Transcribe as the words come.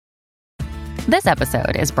This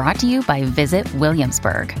episode is brought to you by Visit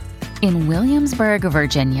Williamsburg. In Williamsburg,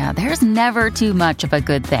 Virginia, there's never too much of a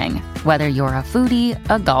good thing. Whether you're a foodie,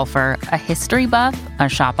 a golfer, a history buff, a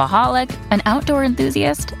shopaholic, an outdoor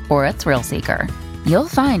enthusiast, or a thrill seeker, you'll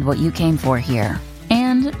find what you came for here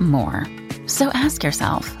and more. So ask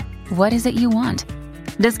yourself, what is it you want?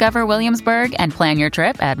 Discover Williamsburg and plan your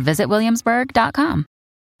trip at visitwilliamsburg.com.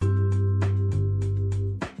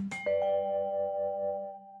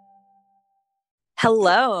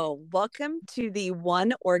 Hello, welcome to the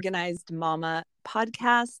One Organized Mama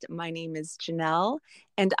podcast. My name is Janelle,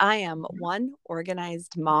 and I am One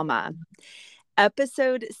Organized Mama.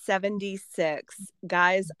 Episode 76.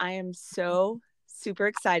 Guys, I am so super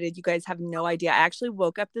excited. You guys have no idea. I actually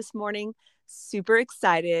woke up this morning super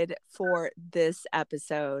excited for this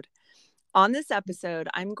episode. On this episode,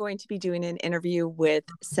 I'm going to be doing an interview with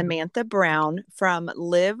Samantha Brown from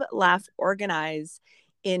Live, Laugh, Organize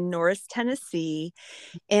in Norris, Tennessee,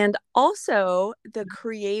 and also the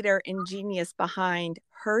creator and genius behind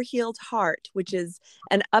Her Healed Heart, which is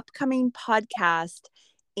an upcoming podcast,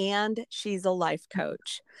 and she's a life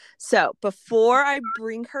coach. So before I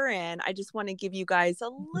bring her in, I just want to give you guys a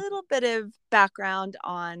little bit of background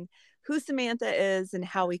on who Samantha is and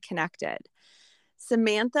how we connected.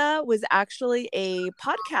 Samantha was actually a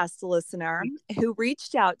podcast listener who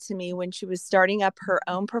reached out to me when she was starting up her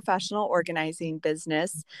own professional organizing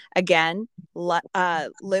business. Again, Live,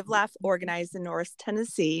 Laugh, Organize in Norris,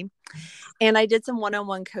 Tennessee. And I did some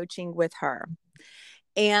one-on-one coaching with her.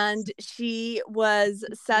 And she was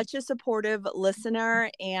such a supportive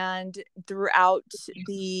listener. And throughout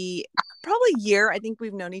the probably year, I think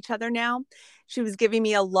we've known each other now, she was giving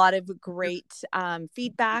me a lot of great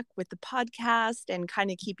feedback with the podcast and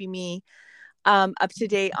kind of keeping me up to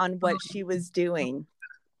date on what she was doing.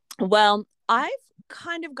 Well, I've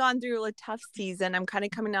kind of gone through a tough season. I'm kind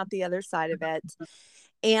of coming out the other side of it.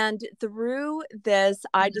 And through this,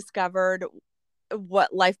 I discovered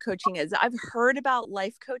what life coaching is. I've heard about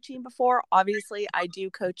life coaching before. Obviously, I do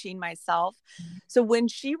coaching myself. So when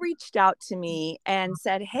she reached out to me and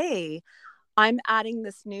said, "Hey, I'm adding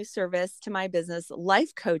this new service to my business,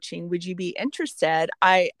 life coaching. Would you be interested?"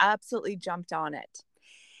 I absolutely jumped on it.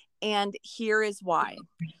 And here is why.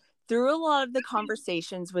 Through a lot of the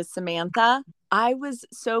conversations with Samantha, I was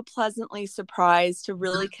so pleasantly surprised to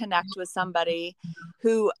really connect with somebody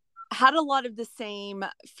who had a lot of the same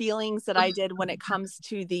feelings that I did when it comes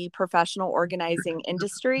to the professional organizing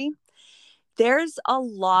industry. There's a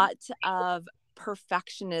lot of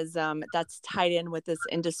perfectionism that's tied in with this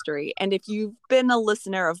industry. And if you've been a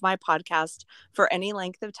listener of my podcast for any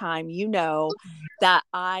length of time, you know that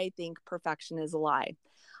I think perfection is a lie.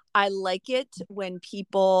 I like it when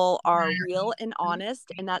people are real and honest.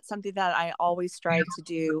 And that's something that I always strive to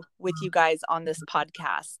do with you guys on this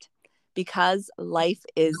podcast, because life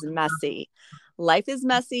is messy. Life is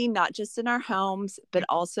messy, not just in our homes, but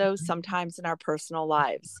also sometimes in our personal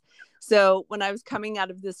lives. So when I was coming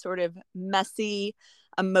out of this sort of messy,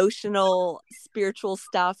 emotional, spiritual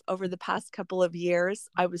stuff over the past couple of years,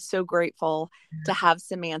 I was so grateful to have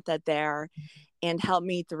Samantha there and help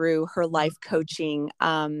me through her life coaching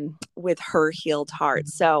with Her Healed Heart.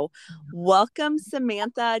 So welcome,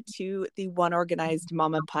 Samantha, to the One Organized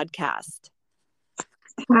Mama podcast.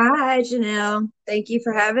 Hi, Janelle. Thank you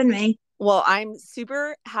for having me. Well, I'm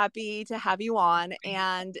super happy to have you on.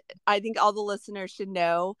 And I think all the listeners should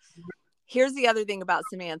know, here's the other thing about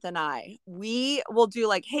Samantha and I. We will do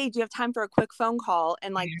like, "Hey, do you have time for a quick phone call?"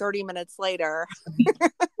 And like 30 minutes later,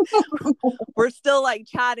 we're still like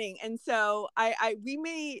chatting. And so we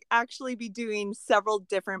may actually be doing several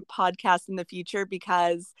different podcasts in the future,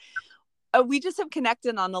 because we just have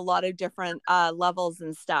connected on a lot of different levels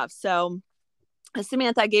and stuff. So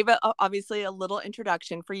Samantha, I gave obviously a little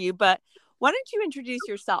introduction for you, but why don't you introduce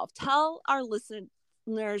yourself? Tell our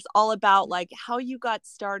listeners all about like how you got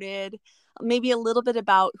started, maybe a little bit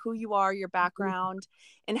about who you are, your background,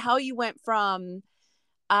 and how you went from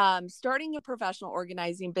starting a professional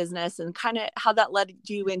organizing business and kind of how that led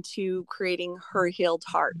you into creating Her Healed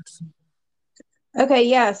Heart. Okay,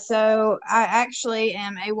 yeah. So I actually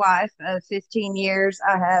am a wife of 15 years.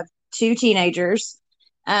 I have 2 teenagers.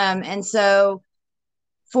 And so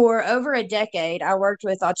for over a decade, I worked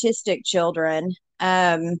with autistic children,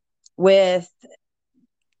 with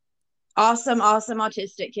awesome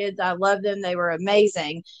autistic kids. I love them. They were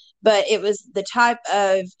amazing. But it was the type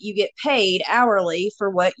of, you get paid hourly for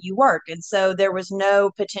what you work. And so there was no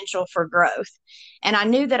potential for growth. And I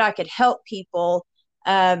knew that I could help people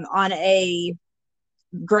on a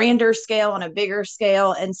grander scale, on a bigger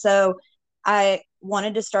scale. And so I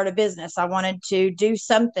wanted to start a business. I wanted to do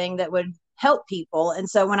something that would help people. And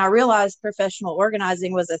so when I realized professional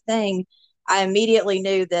organizing was a thing, I immediately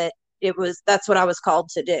knew that that's what I was called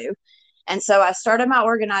to do. And so I started my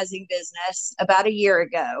organizing business about a year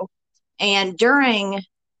ago. And during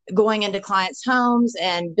going into clients' homes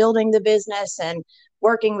and building the business and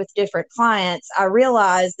working with different clients, I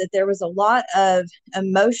realized that there was a lot of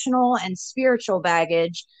emotional and spiritual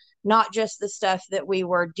baggage, not just the stuff that we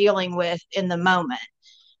were dealing with in the moment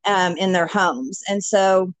in their homes. And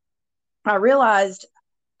so I realized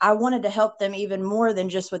I wanted to help them even more than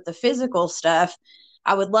just with the physical stuff.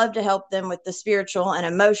 I would love to help them with the spiritual and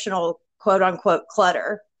emotional, quote unquote,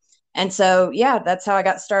 clutter. And so, yeah, that's how I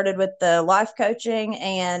got started with the life coaching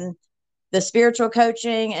and the spiritual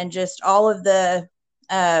coaching and just all of the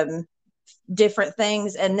different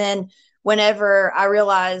things. And then whenever I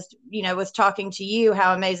realized, was talking to you,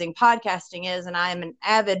 how amazing podcasting is, and I am an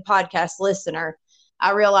avid podcast listener,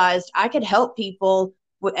 I realized I could help people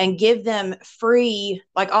and give them free,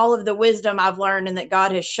 like all of the wisdom I've learned and that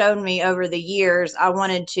God has shown me over the years. I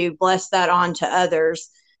wanted to bless that on to others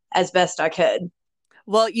as best I could.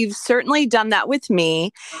 Well, you've certainly done that with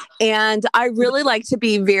me. And I really like to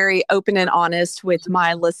be very open and honest with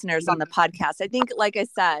my listeners on the podcast. I think, like I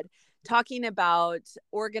said, talking about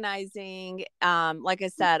organizing, like I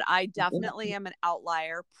said, I definitely am an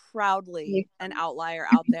outlier, proudly an outlier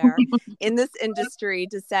out there in this industry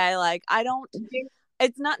to say, like,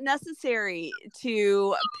 it's not necessary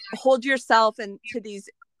to hold yourself and to these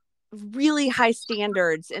really high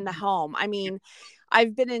standards in the home. I mean,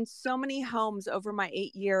 I've been in so many homes over my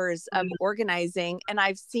 8 years of organizing, and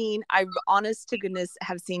I've honest to goodness,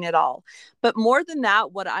 have seen it all. But more than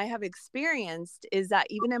that, what I have experienced is that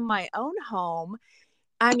even in my own home,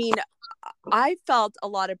 I mean, I felt a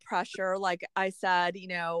lot of pressure, like I said,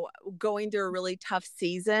 going through a really tough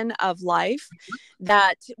season of life,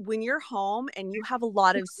 that when you're home and you have a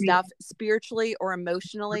lot of stuff spiritually or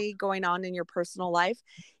emotionally going on in your personal life,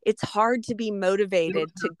 it's hard to be motivated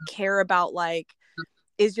to care about, like,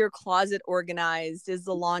 is your closet organized? Is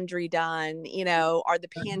the laundry done? Are the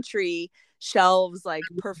pantry shelves like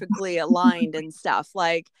perfectly aligned and stuff?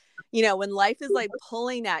 Like, when life is like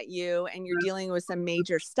pulling at you and you're dealing with some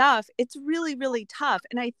major stuff, it's really, really tough.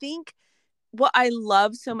 And I think what I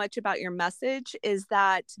love so much about your message is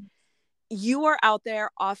that you are out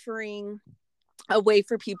there offering a way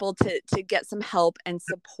for people to get some help and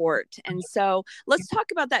support. And so let's talk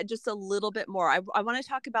about that just a little bit more. I want to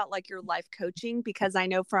talk about like your life coaching, because I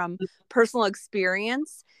know from personal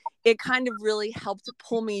experience, it kind of really helped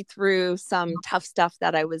pull me through some tough stuff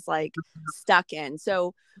that I was like stuck in.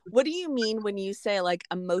 So what do you mean when you say like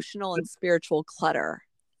emotional and spiritual clutter?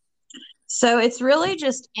 So it's really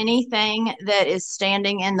just anything that is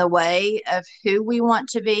standing in the way of who we want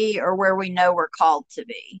to be or where we know we're called to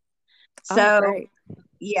be. So,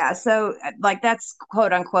 yeah, so like that's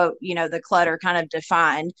quote unquote, the clutter kind of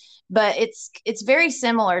defined, but it's very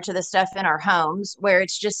similar to the stuff in our homes where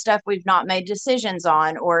it's just stuff we've not made decisions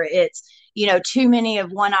on, or it's, too many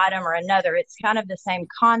of one item or another. It's kind of the same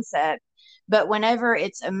concept, but whenever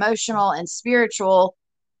it's emotional and spiritual,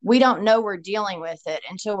 we don't know we're dealing with it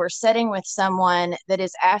until we're sitting with someone that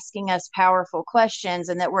is asking us powerful questions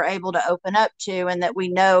and that we're able to open up to, and that we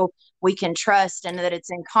know we can trust, and that it's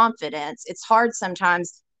in confidence. It's hard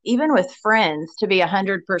sometimes, even with friends, to be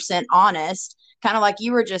 100% honest, kind of like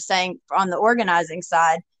you were just saying on the organizing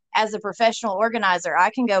side. As a professional organizer, I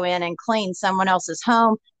can go in and clean someone else's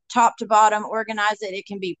home, top to bottom, organize it. It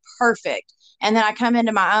can be perfect. And then I come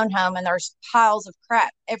into my own home and there's piles of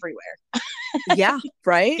crap everywhere. Yeah,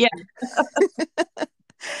 right? Yeah.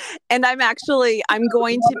 And I'm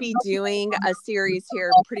going to be doing a series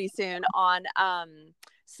here pretty soon on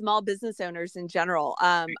small business owners in general.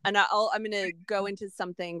 And I'm going to go into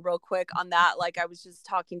something real quick on that. Like, I was just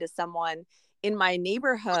talking to someone in my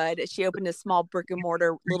neighborhood. She opened a small brick and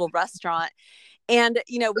mortar little restaurant. And,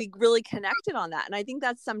 we really connected on that. And I think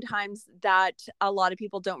that's sometimes that a lot of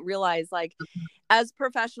people don't realize, like, as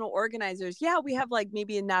professional organizers, yeah, we have like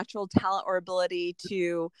maybe a natural talent or ability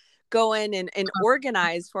to go in and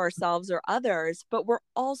organize for ourselves or others, but we're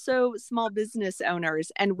also small business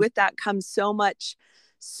owners. And with that comes so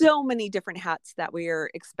many different hats that we are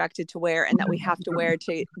expected to wear and that we have to wear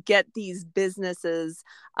to get these businesses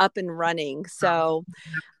up and running. So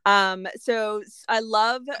I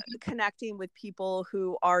love connecting with people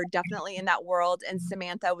who are definitely in that world. And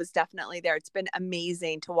Samantha was definitely there. It's been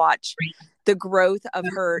amazing to watch the growth of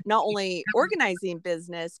her, not only organizing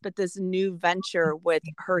business, but this new venture with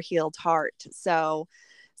Her Healed Heart. So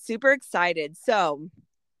super excited. So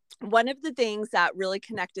one of the things that really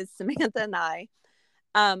connected Samantha and I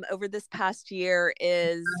over this past year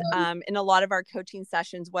is in a lot of our coaching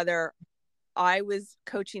sessions, whether I was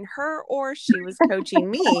coaching her or she was coaching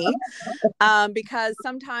me, because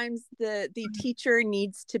sometimes the teacher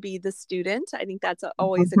needs to be the student. I think that's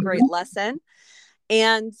always a great lesson.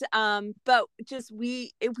 And but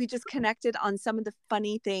we just connected on some of the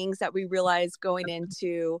funny things that we realized going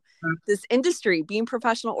into this industry, being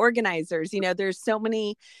professional organizers. There's so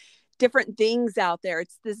many different things out there.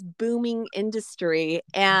 It's this booming industry,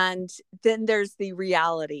 and then there's the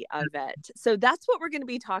reality of it. So that's what we're going to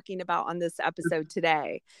be talking about on this episode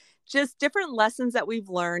today. Just different lessons that we've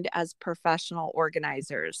learned as professional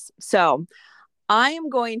organizers. So I am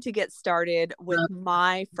going to get started with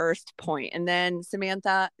my first point, and then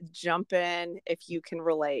Samantha, jump in if you can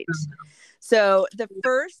relate. So the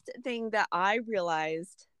first thing that I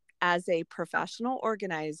realized as a professional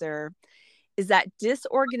organizer is that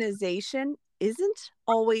disorganization isn't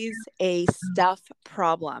always a stuff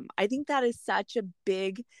problem. I think that is such a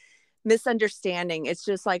big misunderstanding. It's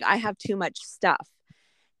just like, I have too much stuff.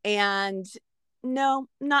 And no,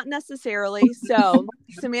 not necessarily. So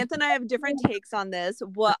Samantha and I have different takes on this.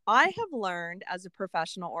 What I have learned as a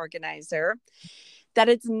professional organizer, that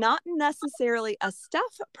it's not necessarily a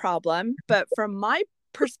stuff problem, but from my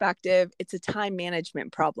perspective, it's a time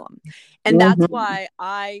management problem. And that's why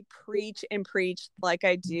I preach like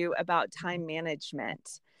I do about time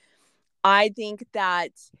management. I think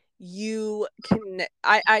that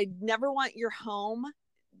I never want your home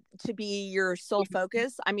to be your sole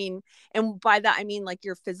focus. I mean, and by that, I mean like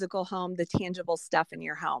your physical home, the tangible stuff in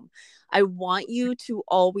your home. I want you to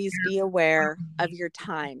always be aware of your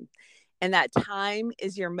time, and that time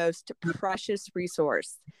is your most precious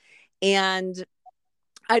resource. And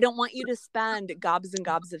I don't want you to spend gobs and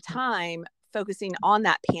gobs of time focusing on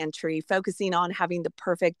that pantry, focusing on having the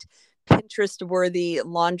perfect Pinterest-worthy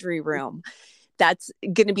laundry room that's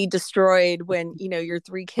going to be destroyed when, your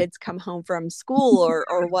 3 kids come home from school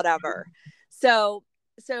or whatever. So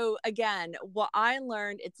again, what I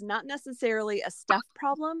learned, it's not necessarily a stuff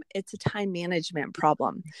problem, it's a time management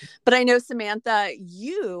problem. But I know, Samantha,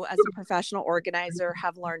 you as a professional organizer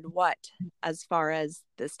have learned what as far as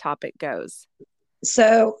this topic goes?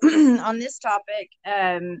 So on this topic,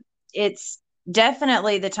 it's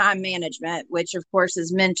definitely the time management, which of course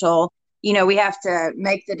is mental. We have to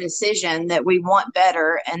make the decision that we want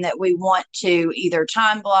better and that we want to either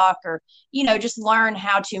time block or, just learn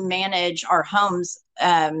how to manage our homes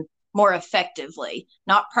more effectively.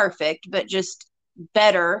 Not perfect, but just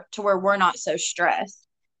better to where we're not so stressed.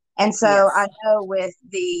 And so yes. I know with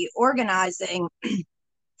the organizing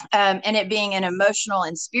and it being an emotional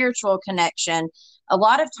and spiritual connection, a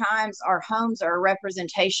lot of times our homes are a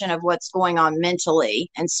representation of what's going on mentally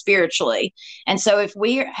and spiritually. And so if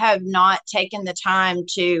we have not taken the time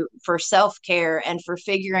for self-care and for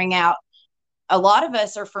figuring out, a lot of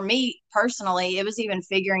us, or for me personally, it was even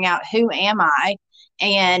figuring out who am I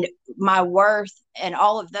and my worth and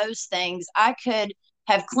all of those things. I could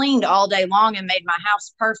have cleaned all day long and made my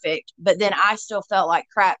house perfect, but then I still felt like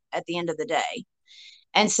crap at the end of the day.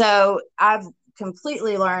 And so I've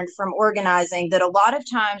completely learned from organizing that a lot of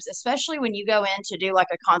times, especially when you go in to do like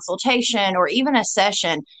a consultation or even a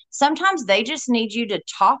session, sometimes they just need you to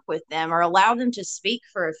talk with them or allow them to speak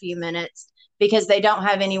for a few minutes because they don't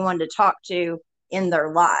have anyone to talk to in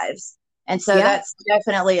their lives. And so that's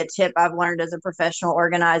definitely a tip I've learned as a professional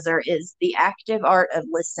organizer, is the active art of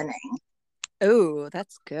listening. Oh,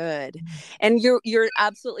 that's good. And you're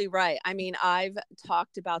absolutely right. I mean, I've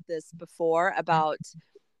talked about this before about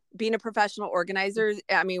being a professional organizer.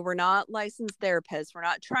 I mean, we're not licensed therapists. We're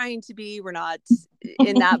not trying to be, we're not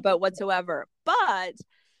in that boat whatsoever. But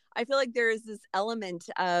I feel like there is this element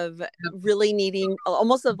of really needing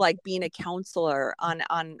almost of like being a counselor on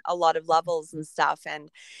a lot of levels and stuff.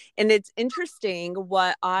 And it's interesting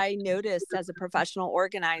what I noticed as a professional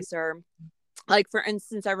organizer. Like, for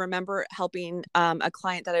instance, I remember helping a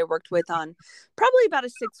client that I worked with on probably about a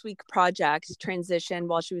 6-week project transition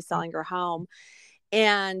while she was selling her home.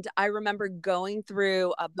 And I remember going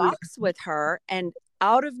through a box with her, and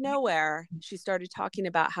out of nowhere, she started talking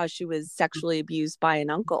about how she was sexually abused by an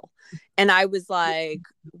uncle. And I was like,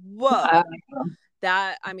 whoa,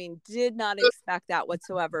 that, I mean, did not expect that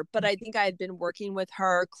whatsoever. But I think I had been working with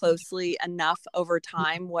her closely enough over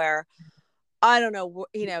time where, I don't know,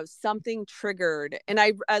 something triggered. And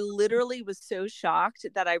I literally was so shocked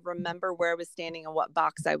that I remember where I was standing and what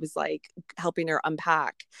box I was like helping her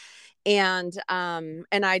unpack. And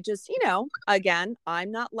I just, again,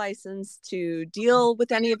 I'm not licensed to deal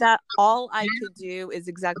with any of that. All I could do is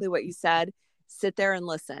exactly what you said, sit there and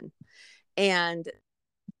listen. And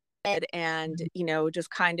just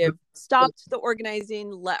kind of stopped the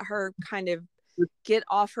organizing, let her kind of get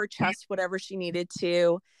off her chest whatever she needed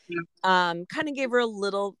to. Kind of gave her a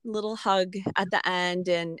little hug at the end,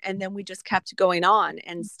 and then we just kept going on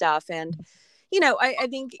and stuff. And I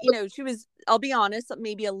think, she was, I'll be honest,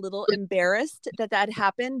 maybe a little embarrassed that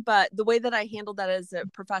happened. But the way that I handled that as a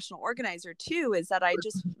professional organizer too, is that I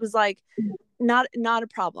just was like, not a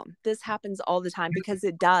problem. This happens all the time, because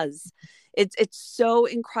it does. It's so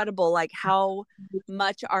incredible, like how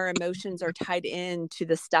much our emotions are tied into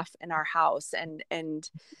the stuff in our house, and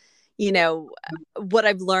what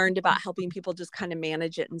I've learned about helping people just kind of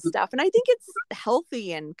manage it and stuff. And I think it's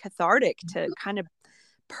healthy and cathartic to kind of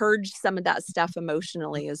purge some of that stuff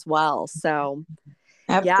emotionally as well. So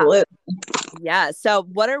absolutely. Yeah. So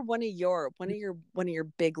what are one of your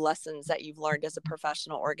big lessons that you've learned as a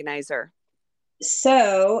professional organizer?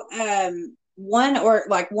 So one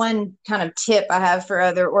kind of tip I have for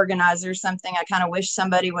other organizers, something I kind of wish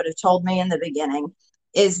somebody would have told me in the beginning,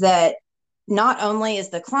 is that not only is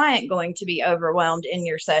the client going to be overwhelmed in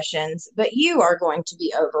your sessions, but you are going to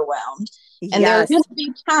be overwhelmed. And there are going to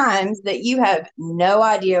be times that you have no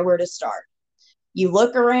idea where to start. You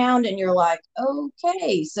look around and you're like,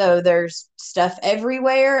 okay, so there's stuff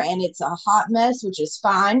everywhere and it's a hot mess, which is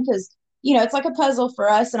fine, because, it's like a puzzle for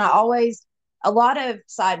us. And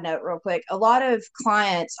side note real quick, a lot of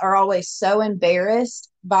clients are always so embarrassed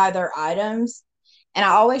by their items. And I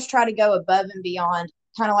always try to go above and beyond,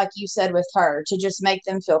 kind of like you said with her, to just make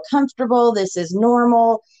them feel comfortable. This is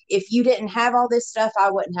normal. If you didn't have all this stuff,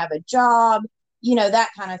 I wouldn't have a job, that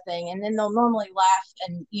kind of thing. And then they'll normally laugh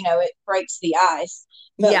and, it breaks the ice.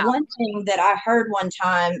 But one thing that I heard one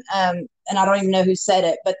time, and I don't even know who said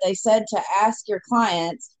it, but they said to ask your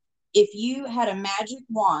clients, if you had a magic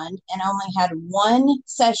wand and only had one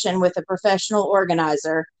session with a professional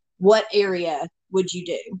organizer, what area would you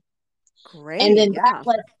do? Great. And then that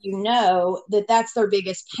lets you know that that's their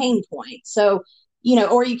biggest pain point. So,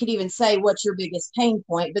 or you could even say, what's your biggest pain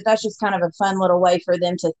point? But that's just kind of a fun little way for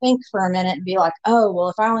them to think for a minute and be like, oh, well,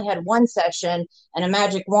 if I only had one session and a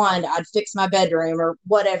magic wand, I'd fix my bedroom or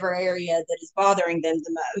whatever area that is bothering them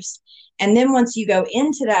the most. And then once you go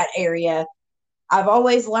into that area, I've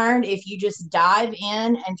always learned, if you just dive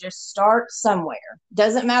in and just start somewhere,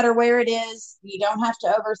 doesn't matter where it is, you don't have to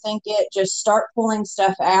overthink it. Just start pulling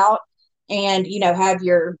stuff out. And, have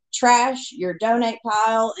your trash, your donate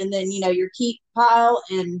pile, and then, your keep pile,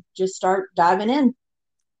 and just start diving in.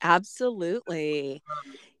 Absolutely.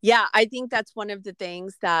 Yeah, I think that's one of the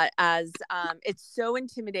things that, as it's so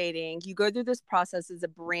intimidating. You go through this process as a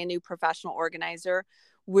brand new professional organizer,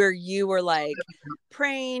 where you are like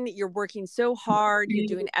praying, you're working so hard, you're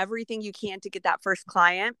doing everything you can to get that first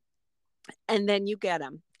client, and then you get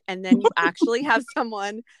them. And then you actually have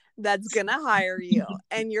someone that's going to hire you,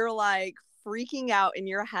 and you're like freaking out in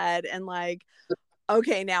your head and like,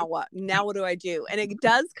 okay, now what do I do? And it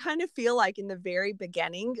does kind of feel like in the very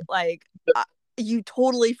beginning, like you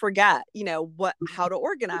totally forget, how to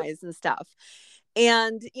organize and stuff.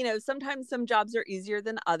 And, sometimes some jobs are easier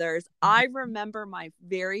than others. I remember my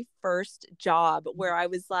very first job where I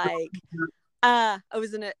was like,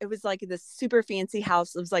 it was like this super fancy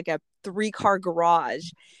house. It was like a 3-car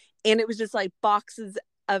garage, and it was just like boxes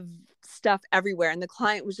of stuff everywhere. And the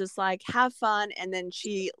client was just like, have fun. And then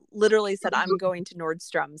she literally said, I'm going to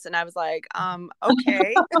Nordstrom's. And I was like,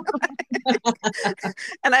 okay.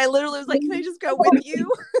 And I literally was like, can I just go with you?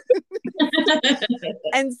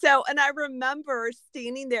 And I remember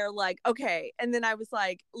standing there like, okay. And then I was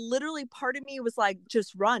like, literally part of me was like,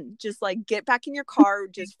 just run, just like get back in your car,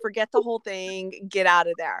 just forget the whole thing, get out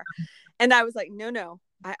of there. And I was like, no,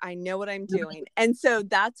 I know what I'm doing. And so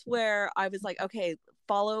that's where I was like, okay,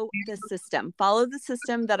 follow the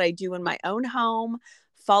system that I do in my own home,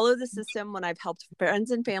 follow the system when I've helped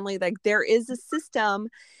friends and family. Like, there is a system.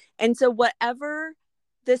 And so whatever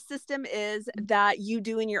the system is that you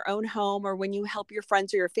do in your own home, or when you help your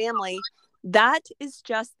friends or your family, that is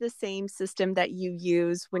just the same system that you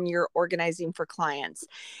use when you're organizing for clients.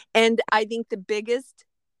 And I think the biggest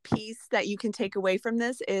piece that you can take away from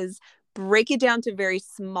this is break it down to very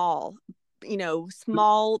small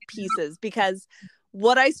pieces. Because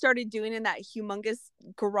what I started doing in that humongous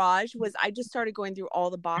garage was I just started going through all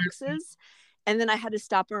the boxes, and then I had to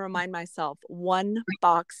stop and remind myself, one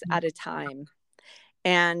box at a time,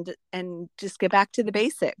 and just get back to the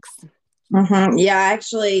basics. Mm-hmm. Yeah,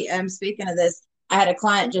 actually, speaking of this, I had a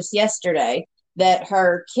client just yesterday that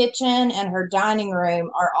her kitchen and her dining room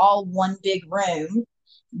are all one big room,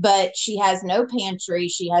 but she has no pantry,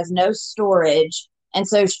 she has no storage. And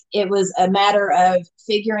so it was a matter of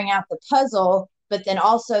figuring out the puzzle, but then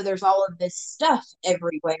also there's all of this stuff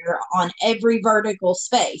everywhere on every vertical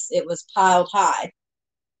space. It was piled high.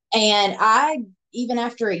 And I, even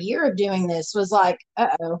after a year of doing this, was like,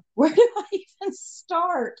 uh-oh, where do I even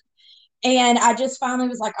start? And I just finally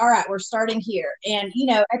was like, all right, we're starting here. And,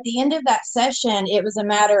 at the end of that session, it was a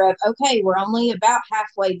matter of, okay, we're only about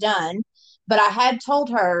halfway done. But I had told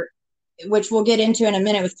her, which we'll get into in a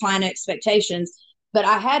minute with client expectations, but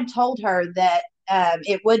I had told her that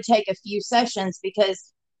it would take a few sessions,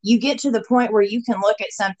 because you get to the point where you can look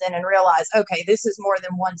at something and realize, okay, this is more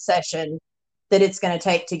than one session that it's going to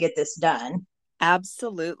take to get this done.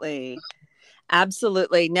 Absolutely.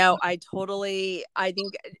 Absolutely. No, I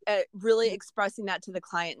think really expressing that to the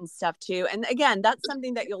client and stuff too. And again, that's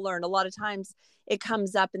something that you'll learn. A lot of times it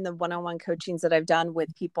comes up in the one-on-one coachings that I've done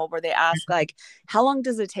with people where they ask like, how long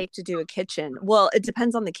does it take to do a kitchen? Well, it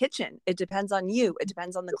depends on the kitchen. It depends on you. It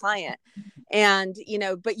depends on the client. And,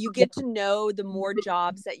 but you get to know the more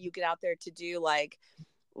jobs that you get out there to do, like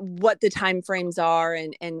what the time frames are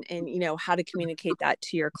and how to communicate that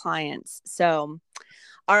to your clients. So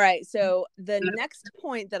all right. So the next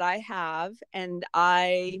point that I have, and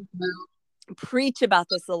I preach about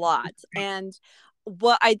this a lot, and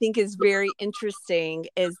what I think is very interesting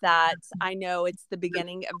is that I know it's the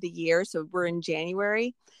beginning of the year. So we're in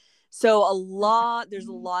January. So there's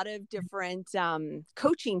a lot of different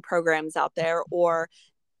coaching programs out there, or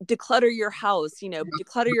declutter your house,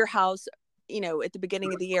 declutter your house. At the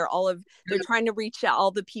beginning of the year, they're trying to reach out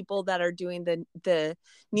all the people that are doing the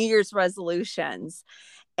New Year's resolutions.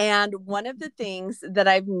 And one of the things that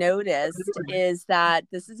I've noticed is that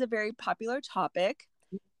this is a very popular topic,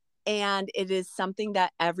 and it is something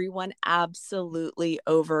that everyone absolutely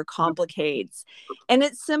overcomplicates. And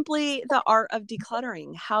it's simply the art of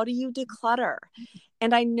decluttering. How do you declutter?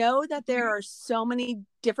 And I know that there are so many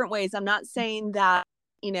different ways. I'm not saying that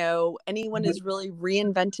anyone has really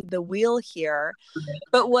reinvented the wheel here.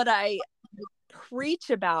 But what I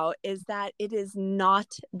preach about is that it is not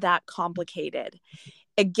that complicated.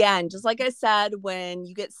 Again, just like I said, when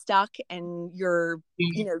you get stuck and you're,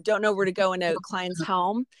 don't know where to go in a client's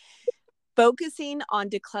home, focusing on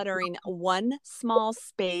decluttering one small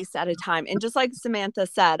space at a time. And just like Samantha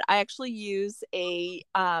said, I actually use a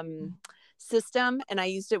system, and I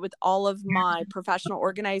used it with all of my professional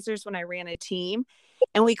organizers when I ran a team.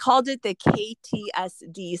 And we called it the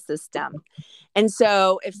KTSD system. And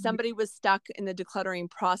so if somebody was stuck in the decluttering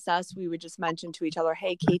process, we would just mention to each other,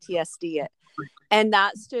 hey, KTSD it. And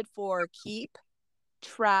that stood for keep,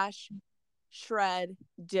 trash, shred,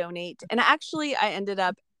 donate. And actually, I ended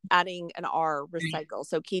up adding an R, recycle.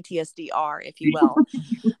 So KTSDR, if you will.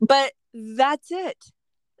 But that's it.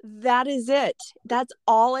 That is it. That's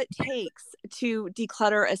all it takes to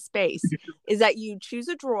declutter a space, is that you choose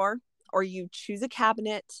a drawer or you choose a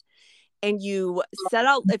cabinet, and you set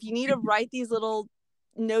out, if you need to write these little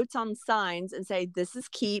notes on signs and say, this is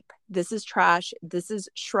keep, this is trash, this is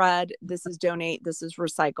shred, this is donate, this is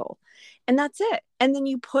recycle. And that's it. And then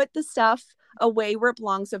you put the stuff away where it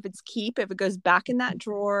belongs. So if it's keep, if it goes back in that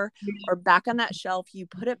drawer or back on that shelf, you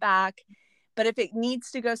put it back. But if it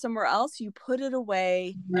needs to go somewhere else, you put it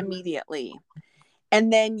away immediately.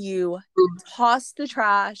 And then you toss the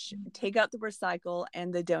trash, take out the recycle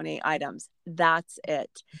and the donate items. That's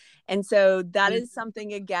it. And so that is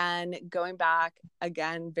something, again, going back,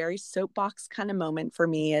 again, very soapbox kind of moment for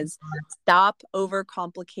me, is stop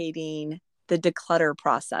overcomplicating the declutter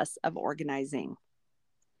process of organizing.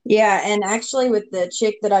 Yeah. And actually with the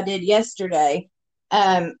chick that I did yesterday,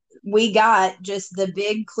 we got just the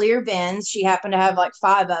big clear bins. She happened to have like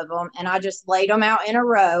 5 of them, and I just laid them out in a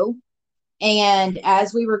row. And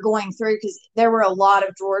as we were going through, because there were a lot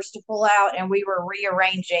of drawers to pull out, and we were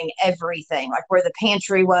rearranging everything, like where the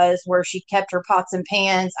pantry was, where she kept her pots and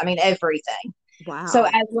pans. I mean, everything. Wow. So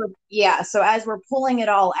as we're pulling it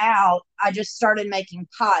all out, I just started making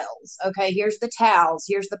piles. Okay, here's the towels,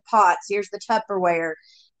 here's the pots, here's the Tupperware,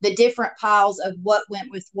 the different piles of what went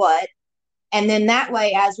with what. And then that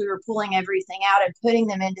way, as we were pulling everything out and putting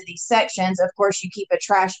them into these sections, of course, you keep a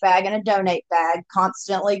trash bag and a donate bag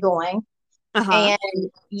constantly going. Uh-huh.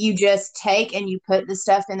 And you just take and you put the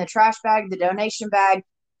stuff in the trash bag, the donation bag.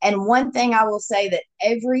 And one thing I will say that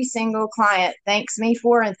every single client thanks me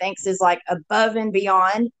for, and thinks is like above and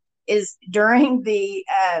beyond, is during the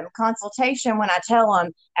consultation, when I tell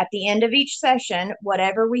them at the end of each session,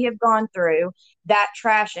 whatever we have gone through, that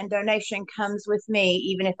trash and donation comes with me,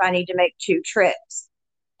 even if I need to make 2 trips.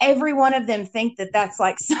 Every one of them think that that's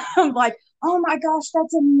like some like, oh my gosh,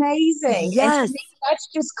 that's amazing. Yes. And to me, that's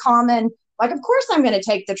just common. Like, of course I'm going to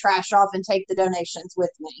take the trash off and take the donations with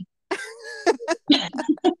me.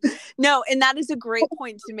 No, and that is a great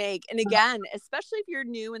point to make. And again, especially if you're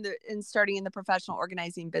new in starting in the professional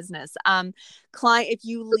organizing business, if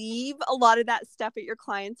you leave a lot of that stuff at your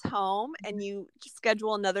client's home and you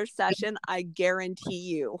schedule another session, I guarantee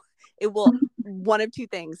you it will, one of two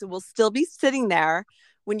things, it will still be sitting there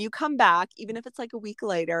when you come back, even if it's like a week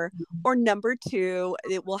later, or number two,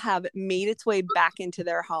 it will have made its way back into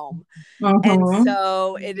their home. And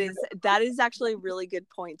so that is actually a really good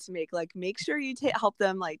point to make. Like, make sure you help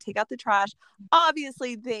them, like, take out the trash.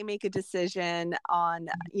 Obviously they make a decision on,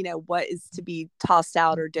 what is to be tossed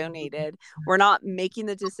out or donated. We're not making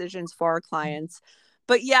the decisions for our clients,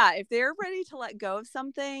 but yeah, if they're ready to let go of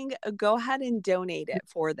something, go ahead and donate it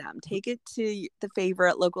for them. Take it to the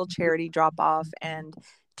favorite local charity drop off and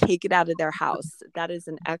take it out of their house. That is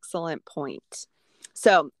an excellent point.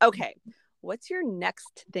 So, okay. What's your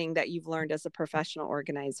next thing that you've learned as a professional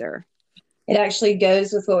organizer? It actually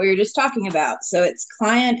goes with what we were just talking about. So it's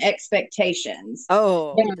client expectations.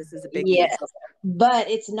 Oh, this is a big yes, but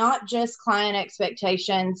it's not just client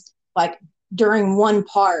expectations like during one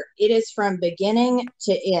part. It is from beginning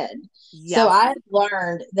to end. Yes. So I've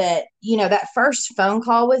learned that, that first phone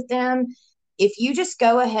call with them, if you just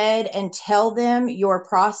go ahead and tell them your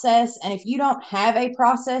process, and if you don't have a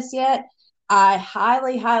process yet, I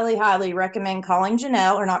highly, highly, highly recommend calling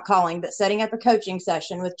Janelle, or not calling, but setting up a coaching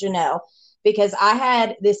session with Janelle, because I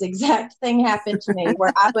had this exact thing happen to me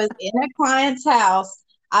where I was in a client's house.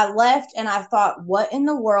 I left and I thought, what in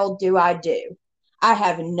the world do I do? I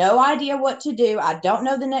have no idea what to do. I don't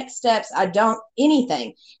know the next steps. I don't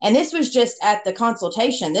anything. And this was just at the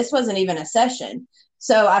consultation. This wasn't even a session.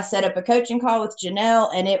 So I set up a coaching call with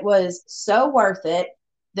Janelle, and it was so worth it.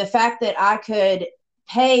 The fact that I could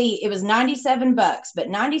pay, it was $97, but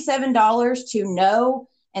 $97 to know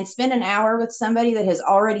and spend an hour with somebody that has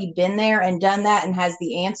already been there and done that and has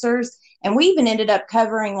the answers. And we even ended up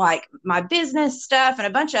covering like my business stuff and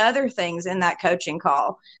a bunch of other things in that coaching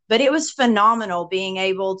call. But it was phenomenal being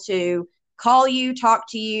able to call you, talk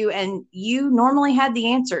to you, and you normally had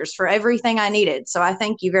the answers for everything I needed. So I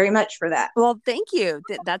thank you very much for that. Well, thank you.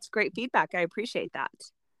 That's great feedback. I appreciate that.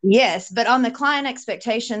 Yes, but on the client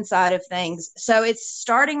expectation side of things, so it's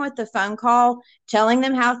starting with the phone call, telling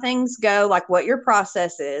them how things go, like what your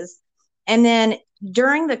process is. And then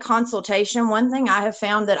during the consultation, one thing I have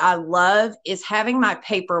found that I love is having my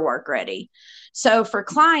paperwork ready. So for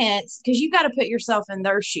clients, because you've got to put yourself in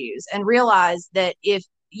their shoes and realize that if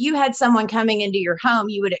you had someone coming into your home,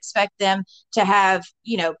 you would expect them to have,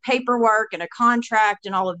 paperwork and a contract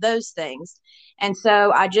and all of those things. And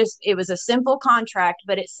so it was a simple contract,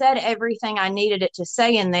 but it said everything I needed it to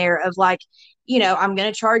say in there of like, I'm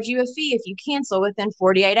going to charge you a fee if you cancel within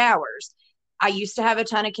 48 hours. I used to have a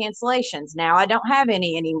ton of cancellations. Now I don't have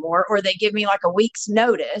any anymore, or they give me like a week's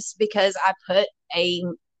notice because I put a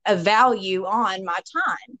value on my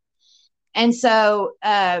time. And so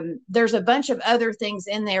there's a bunch of other things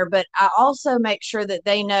in there, but I also make sure that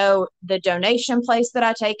they know the donation place that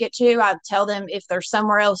I take it to. I tell them if there's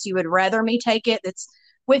somewhere else you would rather me take it that's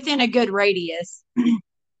within a good radius.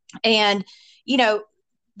 And,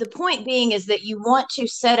 the point being is that you want to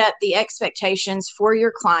set up the expectations for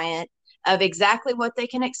your client of exactly what they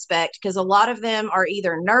can expect, because a lot of them are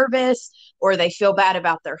either nervous or they feel bad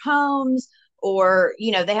about their homes, or,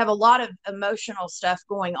 they have a lot of emotional stuff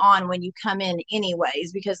going on when you come in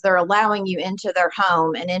anyways, because they're allowing you into their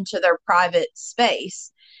home and into their private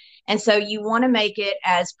space. And so you want to make it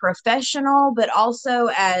as professional, but also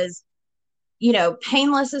as,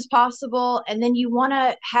 painless as possible. And then you want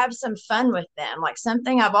to have some fun with them. Like,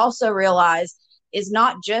 something I've also realized is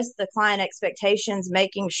not just the client expectations,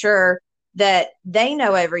 making sure that they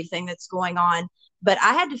know everything that's going on, but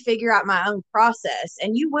I had to figure out my own process,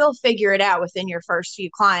 and you will figure it out within your first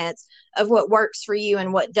few clients of what works for you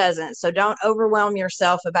and what doesn't. So don't overwhelm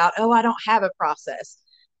yourself about, oh, I don't have a process.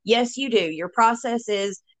 Yes, you do. Your process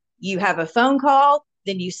is you have a phone call,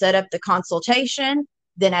 then you set up the consultation.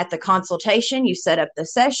 Then at the consultation, you set up the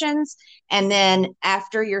sessions. And then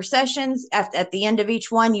after your sessions, at the end of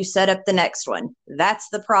each one, you set up the next one. That's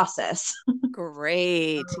the process.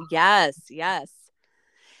 Great. Yes. Yes.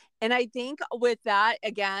 And I think with that,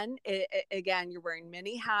 again, you're wearing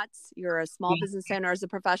many hats. You're a small business owner as a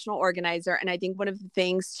professional organizer. And I think one of the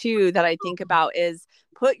things too that I think about is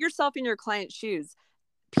put yourself in your client's shoes.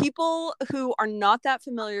 People who are not that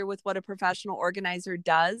familiar with what a professional organizer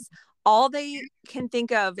does, all they can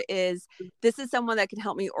think of is, this is someone that can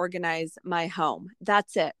help me organize my home.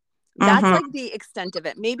 That's it. That's like the extent of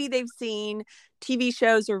it. Maybe they've seen TV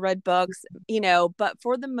shows or read books, but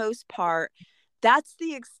for the most part, that's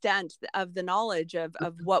the extent of the knowledge of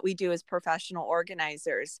what we do as professional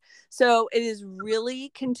organizers. So it is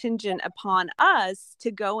really contingent upon us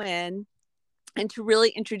to go in and to really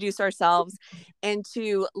introduce ourselves and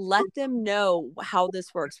to let them know how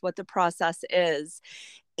this works, what the process is.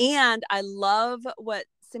 And I love what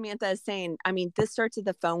Samantha is saying. I mean, this starts at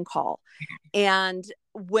the phone call. And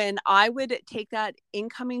when I would take that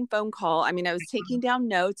incoming phone call, I mean, I was taking down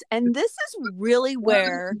notes, and this is really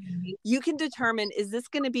where you can determine, is this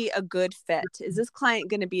going to be a good fit? Is this client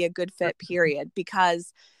going to be a good fit, period?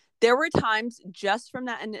 Because there were times just from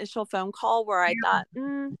that initial phone call where I thought,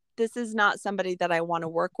 this is not somebody that I want to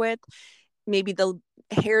work with. Maybe the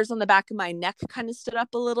hairs on the back of my neck kind of stood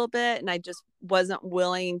up a little bit, and I just wasn't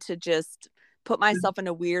willing to just put myself in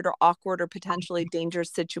a weird or awkward or potentially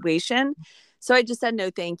dangerous situation. So I just said,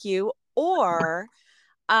 no, thank you. Or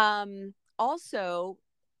also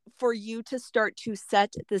for you to start to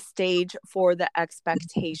set the stage for the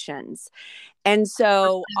expectations. And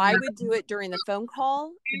so I would do it during the phone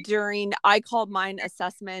call, I called mine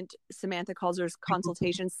assessment. Samantha calls hers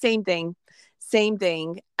consultation, same thing.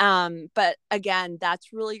 But again,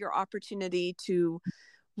 that's really your opportunity to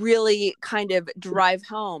really kind of drive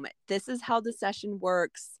home. This is how the session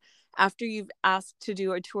works after you've asked to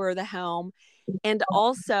do a tour of the home, and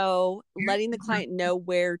also letting the client know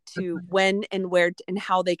when and where and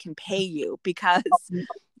how they can pay you, because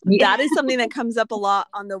that is something that comes up a lot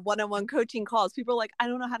on the one-on-one coaching calls. People are like, I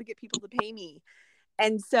don't know how to get people to pay me.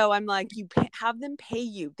 And so I'm like, have them pay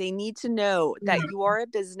you. They need to know that you are a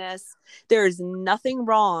business. There is nothing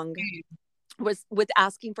wrong with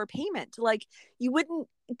asking for payment. Like, you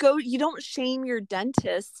don't shame your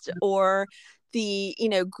dentist or the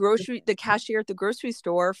cashier at the grocery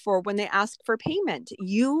store for when they ask for payment.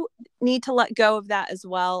 You need to let go of that as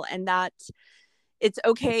well. And that it's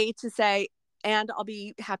okay to say, and I'll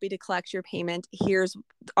be happy to collect your payment. Here's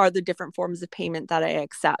are the different forms of payment that I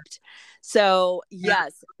accept. So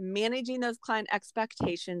yes, managing those client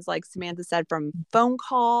expectations, like Samantha said, from phone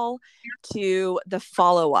call to the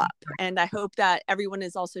follow-up. And I hope that everyone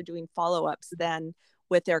is also doing follow-ups then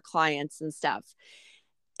with their clients and stuff.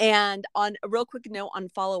 And on a real quick note on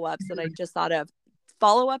follow-ups that I just thought of,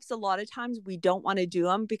 follow-ups, a lot of times we don't want to do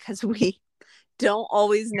them because we don't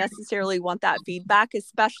always necessarily want that feedback,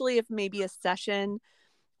 especially if maybe a session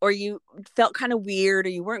or you felt kind of weird or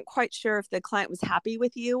you weren't quite sure if the client was happy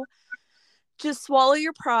with you. Just swallow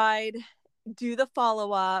your pride, do the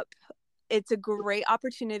follow-up. It's a great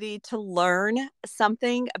opportunity to learn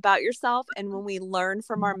something about yourself. And when we learn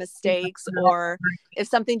from our mistakes, or if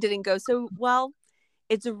something didn't go so well,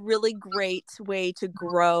 it's a really great way to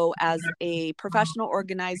grow as a professional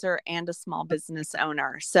organizer and a small business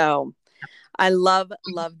owner. So I love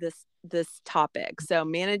this topic. So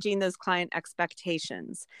managing those client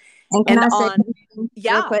expectations. And can I say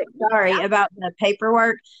real quick, about the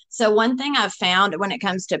paperwork? So one thing I've found when it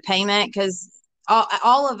comes to payment, because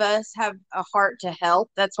all of us have a heart to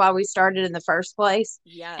help. That's why we started in the first place.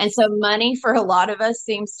 Yes. And so money for a lot of us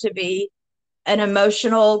seems to be an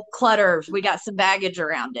emotional clutter. We got some baggage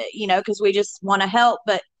around it, because we just want to help,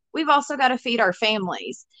 but we've also got to feed our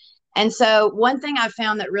families. And so one thing I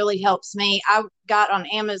found that really helps me, I got on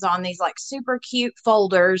Amazon these like super cute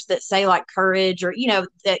folders that say like courage, or,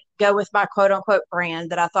 that go with my quote unquote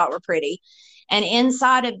brand that I thought were pretty. And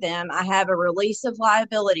inside of them, I have a release of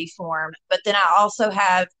liability form, but then I also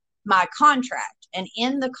have my contract. And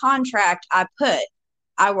in the contract,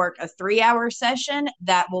 I work a 3-hour session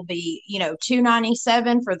that will be,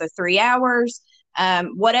 $297 for the 3 hours.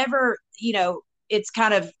 Whatever, it's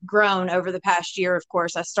kind of grown over the past year. Of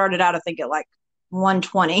course, I started out, I think, at like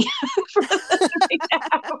 $120 for the 3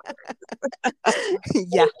 hours.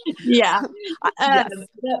 Yeah. Yes.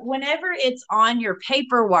 But whenever it's on your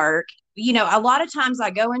paperwork, a lot of times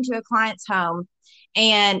I go into a client's home,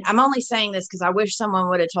 and I'm only saying this because I wish someone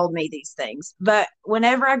would have told me these things. But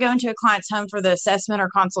whenever I go into a client's home for the assessment or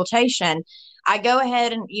consultation, I go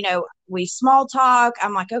ahead and, we small talk.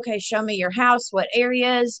 I'm like, okay, show me your house, what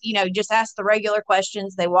areas, just ask the regular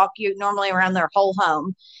questions. They walk you normally around their whole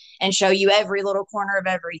home and show you every little corner of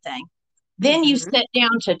everything. Then you sit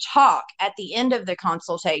down to talk at the end of the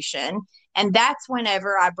consultation. And that's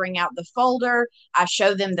whenever I bring out the folder, I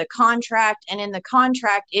show them the contract. And in the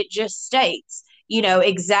contract, it just states,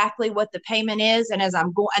 exactly what the payment is. And as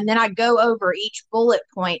I'm going, and then I go over each bullet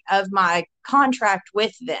point of my contract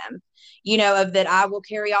with them, of that I will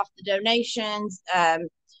carry off the donations,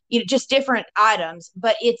 just different items,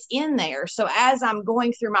 but it's in there. So as I'm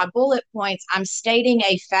going through my bullet points, I'm stating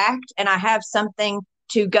a fact and I have something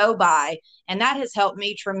to go by. And that has helped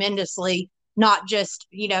me tremendously, not just,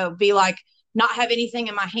 be like, not have anything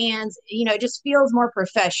in my hands. It just feels more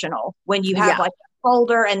professional when you have Yeah. like a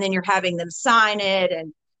folder and then you're having them sign it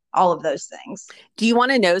and all of those things. Do you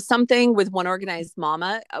want to know something with One Organized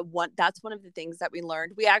Mama? That's one of the things that we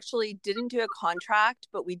learned. We actually didn't do a contract,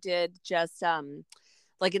 but we did just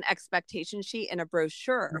like an expectation sheet and a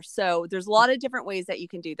brochure. So there's a lot of different ways that you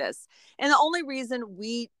can do this. And the only reason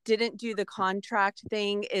we didn't do the contract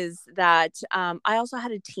thing is that I also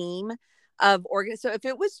had a team of So if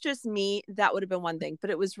it was just me, that would have been one thing, but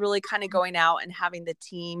it was really kind of going out and having the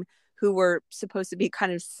team who were supposed to be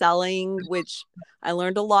kind of selling, which I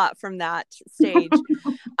learned a lot from that stage.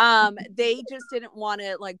 They just didn't want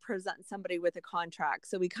to like present somebody with a contract.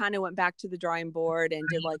 So we kind of went back to the drawing board and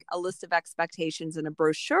did like a list of expectations and a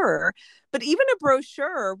brochure. But even a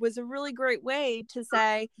brochure was a really great way to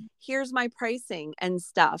say, here's my pricing and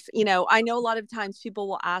stuff. I know a lot of times people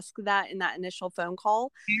will ask that in that initial phone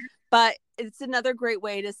call, but it's another great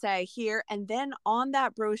way to say here. And then on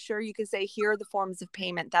that brochure, you can say, here are the forms of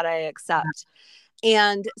payment that I accept.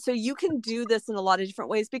 And so you can do this in a lot of different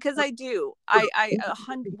ways, because I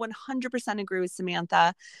 100% agree with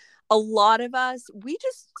Samantha. A lot of us, we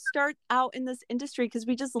just start out in this industry because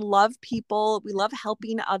we just love people. We love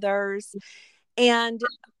helping others. And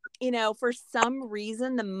for some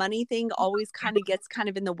reason, the money thing always kind of gets kind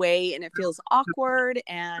of in the way, and it feels awkward,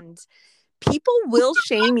 and people will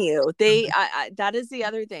shame you. That is the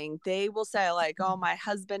other thing. They will say like, oh, my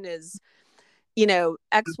husband is,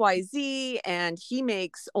 XYZ and he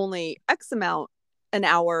makes only X amount an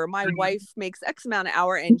hour. My wife makes X amount an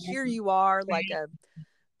hour. And here you are like a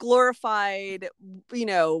glorified,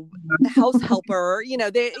 house helper.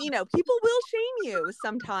 People will shame you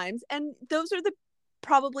sometimes. And those are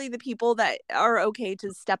probably the people that are okay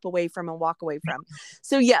to step away from and walk away from.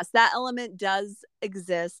 So yes, that element does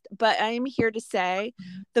exist, but I am here to say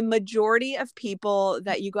the majority of people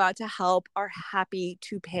that you go out to help are happy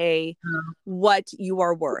to pay what you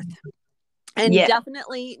are worth. And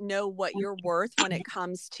definitely know what you're worth when it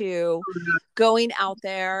comes to going out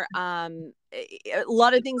there. A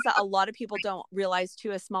lot of things that a lot of people don't realize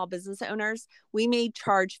too, as small business owners, we may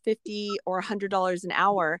charge $50 or $100 an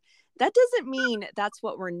hour. That doesn't mean that's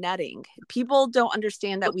what we're netting. People don't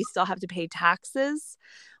understand that we still have to pay taxes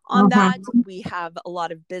on that. We have a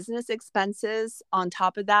lot of business expenses on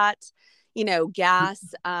top of that,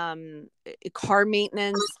 gas, car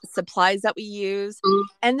maintenance, supplies that we use.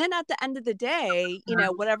 And then at the end of the day,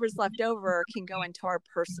 whatever's left over can go into our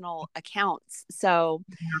personal accounts. So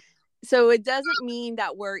it doesn't mean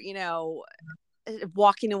that we're,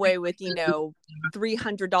 walking away with,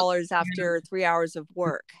 $300 after 3 hours of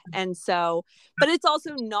work. And so, but it's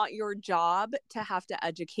also not your job to have to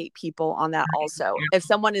educate people on that also. If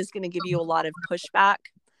someone is going to give you a lot of pushback,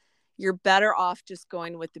 you're better off just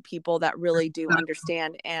going with the people that really do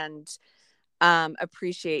understand and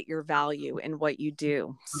appreciate your value in what you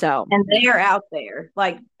do. So, and they are out there.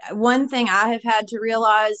 Like, one thing I have had to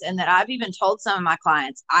realize, and that I've even told some of my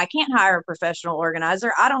clients, I can't hire a professional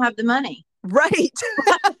organizer. I don't have the money. Right.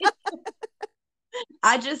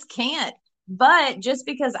 I just can't. But just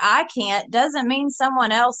because I can't doesn't mean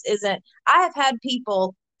someone else isn't. I have had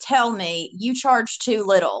people tell me, you charge too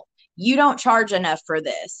little. You don't charge enough for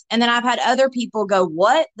this. And then I've had other people go,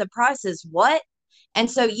 what? The price is what? And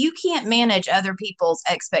so you can't manage other people's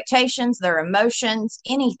expectations, their emotions,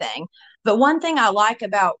 anything. But one thing I like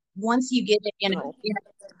about once you get it in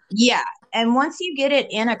and once you get it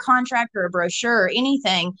in a contract or a brochure or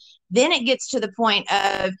anything, then it gets to the point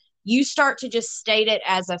of you start to just state it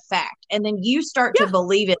as a fact. And then you start to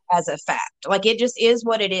believe it as a fact. Like, it just is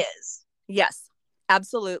what it is. Yes,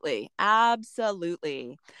 absolutely.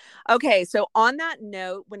 Absolutely. Okay. So on that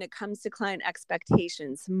note, when it comes to client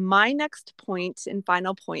expectations, my next point and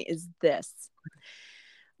final point is this.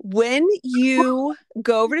 When you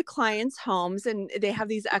go over to clients' homes and they have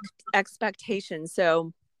these expectations,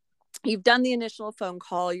 so you've done the initial phone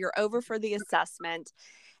call, you're over for the assessment,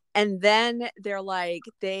 and then they're like,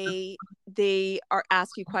 they are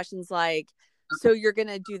ask you questions like, so you're going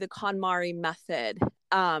to do the KonMari method,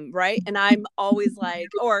 right? And I'm always like,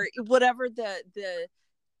 or whatever the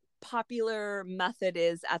popular method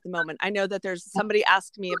is at the moment. I know that there's somebody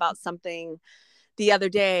asked me about something the other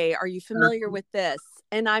day. Are you familiar with this?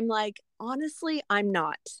 And I'm like, honestly, I'm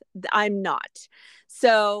not.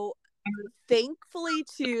 So thankfully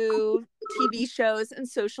to TV shows and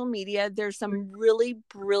social media, there's some really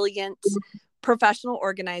brilliant professional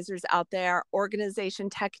organizers out there, organization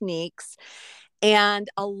techniques. And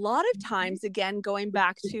a lot of times, again, going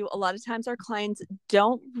back to a lot of times our clients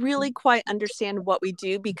don't really quite understand what we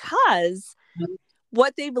do, because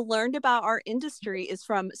what they've learned about our industry is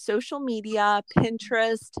from social media,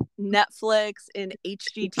 Pinterest, Netflix, and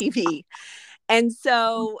HGTV. And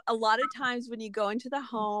so a lot of times when you go into the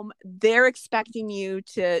home, they're expecting you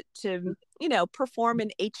to perform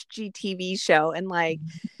an HGTV show. And like,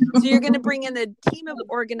 so you're going to bring in a team of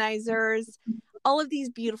organizers, all of these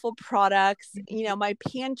beautiful products. My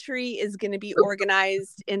pantry is going to be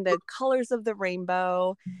organized in the colors of the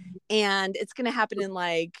rainbow, and it's going to happen in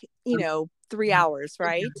 3 hours,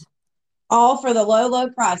 right? All for the low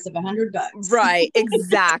price of $100. Right,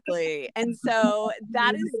 exactly. And so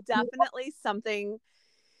that is definitely something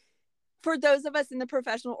for those of us in the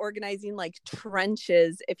professional organizing, like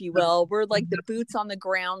trenches, if you will. We're like the boots on the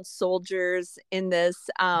ground soldiers in this.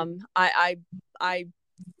 I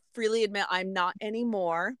freely admit I'm not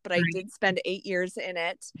anymore, but I did spend 8 years in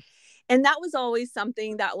it. And that was always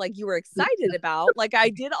something that like you were excited about. Like I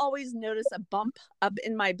did always notice a bump up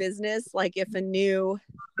in my business. Like if a new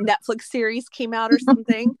Netflix series came out or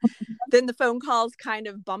something, then the phone calls kind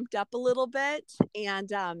of bumped up a little bit.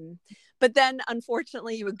 And, but then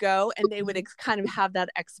unfortunately you would go and they would kind of have that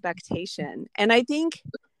expectation. And I think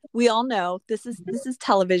we all know this is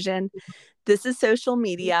television. This is social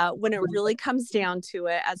media. When it really comes down to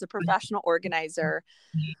it, as a professional organizer,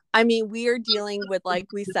 I mean, we are dealing with, like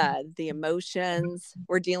we said, the emotions.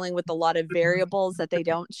 We're dealing with a lot of variables that they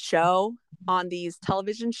don't show on these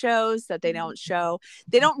television shows, that they don't show.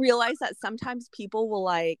 They don't realize that sometimes people will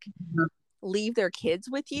like leave their kids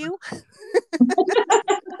with you.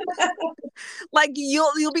 Like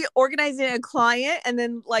you'll be organizing a client and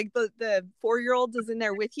then like the 4-year-old is in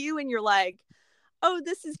there with you and you're like, oh,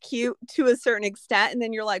 this is cute to a certain extent. And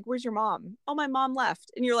then you're like, where's your mom? Oh, my mom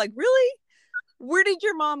left. And you're like, really? Where did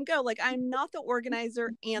your mom go? Like, I'm not the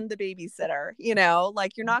organizer and the babysitter,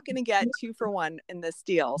 like you're not going to get 2 for 1 in this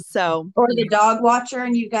deal. So, or the dog watcher,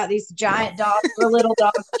 and you've got these giant dogs or little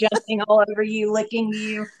dogs jumping all over you, licking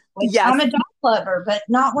you. Yes. I'm a dog lover, but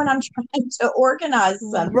not when I'm trying to organize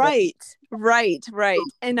something. Right.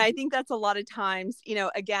 And I think that's a lot of times,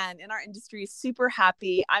 again, in our industry, super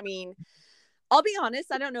happy. I mean, I'll be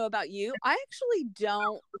honest, I don't know about you. I actually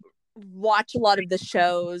don't watch a lot of the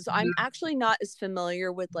shows. I'm actually not as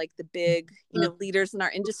familiar with like the big, leaders in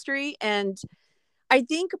our industry. And I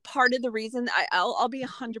think part of the reason I'll be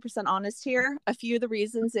 100% honest here. A few of the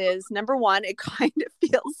reasons is, number one, it kind of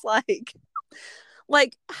feels like,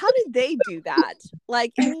 how did they do that?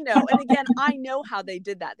 Like, and again, I know how they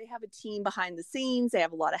did that. They have a team behind the scenes. They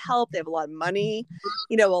have a lot of help. They have a lot of money,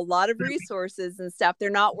 a lot of resources and stuff. They're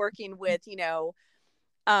not working with,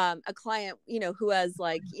 a client, who has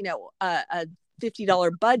like, a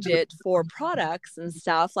 $50 budget for products and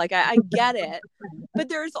stuff. Like, I get it, but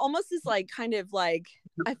there's almost this like, kind of like,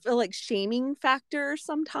 I feel like shaming factor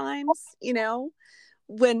sometimes,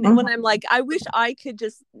 when I'm like, I wish I could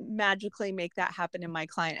just magically make that happen in my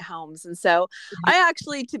client homes. And so I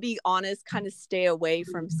actually, to be honest, kind of stay away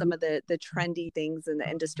from some of the trendy things in the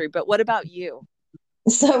industry. But what about you?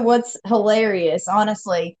 So what's hilarious,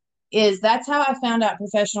 honestly, is that's how I found out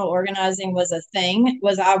professional organizing was a thing.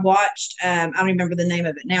 Was I watched, I don't remember the name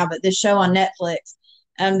of it now, but this show on Netflix,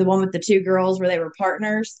 the one with the 2 girls where they were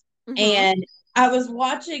partners. Mm-hmm. And I was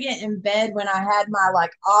watching it in bed when I had my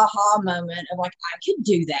like aha moment of like, I could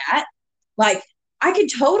do that. Like I could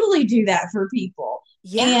totally do that for people.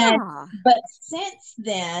 Yeah. But since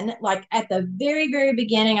then, like at the very, very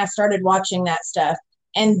beginning, I started watching that stuff.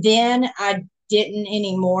 And then I didn't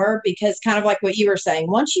anymore, because kind of like what you were saying,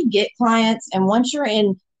 once you get clients and once you're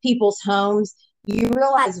in people's homes, you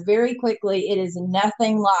realize very quickly it is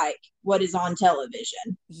nothing like what is on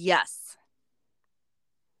television. Yes.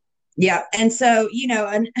 Yeah. And so,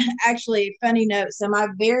 and actually, funny note. So my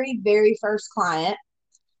very, very first client,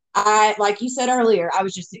 like you said earlier, I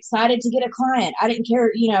was just excited to get a client. I didn't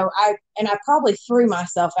care, I probably threw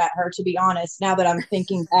myself at her, to be honest, now that I'm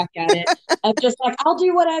thinking back at it. I'm just like, I'll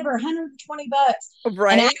do whatever, $120.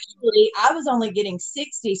 Right. And actually I was only getting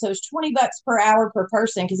 60. So it's $20 per hour per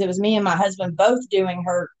person, because it was me and my husband both doing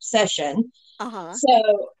her session. Uh-huh.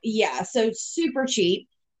 So yeah, so super cheap.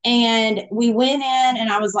 And we went in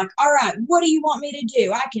and I was like, all right, what do you want me to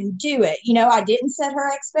do? I can do it. I didn't set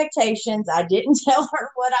her expectations. I didn't tell her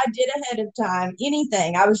what I did ahead of time,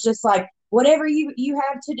 anything. I was just like, whatever you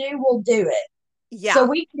have to do, we'll do it. Yeah. So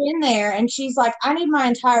we get in there and she's like, I need my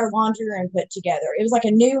entire laundry room put together. It was like a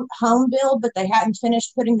new home build, but they hadn't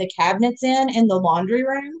finished putting the cabinets in the laundry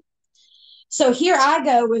room. So here I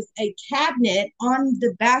go with a cabinet on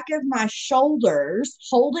the back of my shoulders,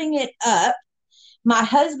 holding it up. My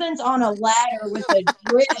husband's on a ladder with a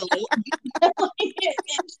drill drilling it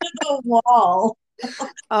into the wall.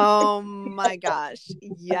 Oh my gosh.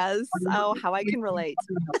 Yes. Oh, how I can relate.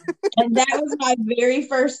 And that was my very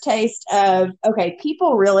first taste of, okay,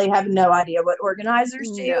 people really have no idea what organizers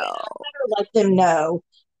do. And No. I better let them know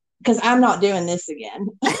because I'm not doing this again.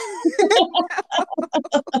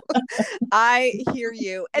 I hear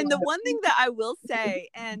you. And the one thing that I will say,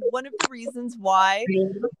 and one of the reasons why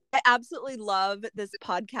I absolutely love this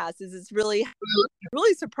podcast is it's really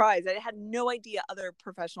surprised. I had no idea other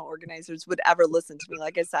professional organizers would ever listen to me.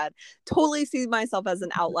 Like I said, totally see myself as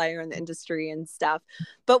an outlier in the industry and stuff.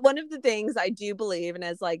 But one of the things I do believe, and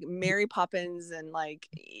as like Mary Poppins and like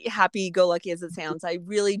happy go lucky as it sounds, I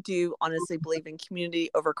really do honestly believe in community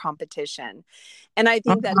over competition. And I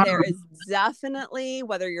think that there is definitely,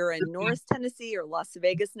 whether you're in North Tennessee or Las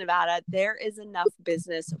Vegas, Nevada, there is enough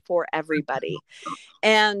business for everybody.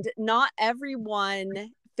 And not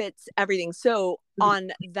everyone fits everything. So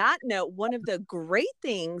on that note, one of the great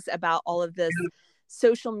things about all of this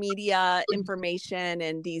social media information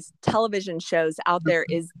and these television shows out there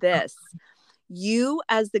is this: you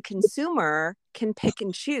as the consumer can pick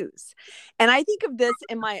and choose. And I think of this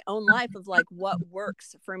in my own life of like what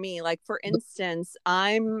works for me. Like, for instance,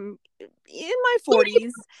 I'm in my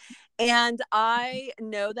 40s and I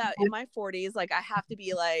know that in my 40s, like I have to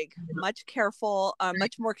be like much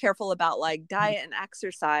more careful about like diet and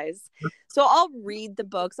exercise. So I'll read the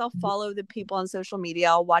books, I'll follow the people on social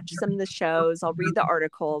media, I'll watch some of the shows, I'll read the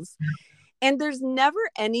articles. And there's never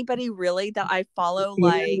anybody really that I follow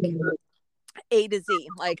like A to Z.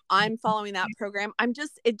 Like I'm following that program.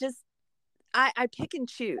 I pick and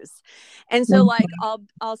choose. And so like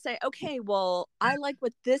I'll say, okay, well, I like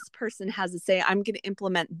what this person has to say. I'm going to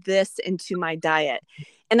implement this into my diet.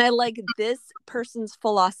 And I like this person's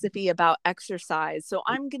philosophy about exercise. So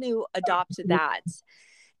I'm going to adopt that.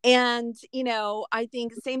 And, I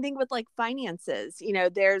think same thing with like finances.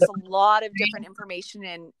 There's a lot of different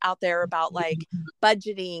information out there about like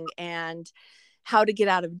budgeting and how to get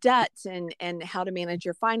out of debt and how to manage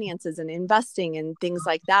your finances and investing and things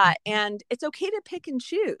like that. And it's okay to pick and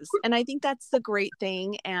choose. And I think that's the great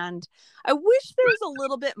thing. And I wish there was a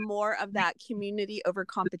little bit more of that community over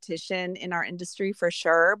competition in our industry for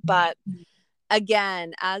sure. But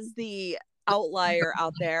again, as the outlier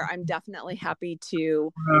out there, I'm definitely happy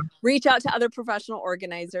to reach out to other professional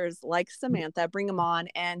organizers like Samantha, bring them on.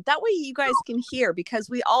 And that way you guys can hear, because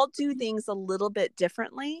we all do things a little bit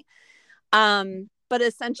differently. But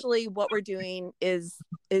essentially what we're doing is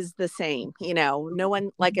the same. No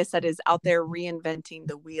one, like I said, is out there reinventing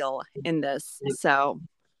the wheel in this. So,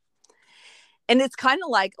 and it's kind of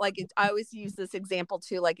like I always use this example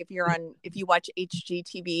too. Like if you watch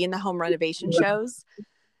HGTV and the home renovation shows,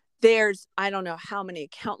 there's, I don't know how many,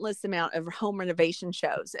 countless amount of home renovation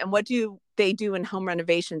shows. And what do they do in home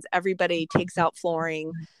renovations? Everybody takes out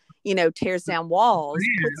flooring, tears down walls,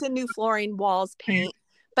 puts in new flooring, walls, paint.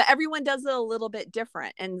 But everyone does it a little bit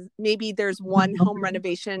different. And maybe there's one home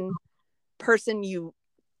renovation person you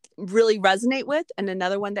really resonate with and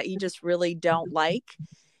another one that you just really don't like.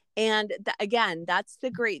 And again, that's the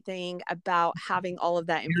great thing about having all of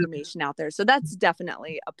that information out there. So that's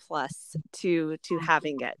definitely a plus to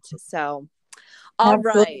having it. So, all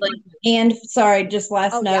absolutely. right. And sorry, just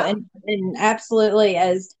last note. Yeah. And absolutely,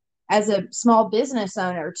 as a small business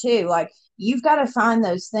owner too, like you've got to find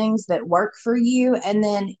those things that work for you. And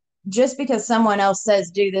then just because someone else says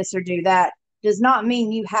do this or do that does not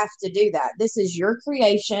mean you have to do that. This is your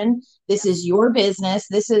creation. This is your business.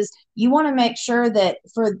 You want to make sure that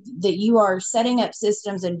you are setting up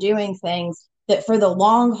systems and doing things that for the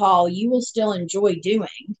long haul, you will still enjoy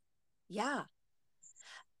doing. Yeah,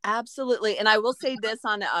 absolutely. And I will say this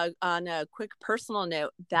on a quick personal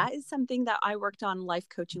note, that is something that I worked on life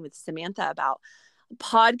coaching with Samantha about.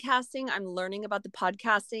 Podcasting, I'm learning about the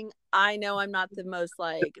podcasting. I know I'm not the most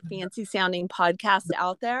like fancy sounding podcast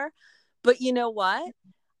out there, but you know what?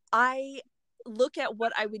 I look at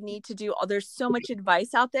what I would need to do. There's so much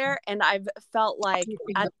advice out there. And I've felt like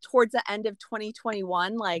towards the end of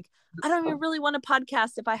 2021, like, I don't even really want a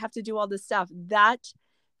podcast if I have to do all this stuff. That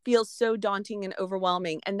feels so daunting and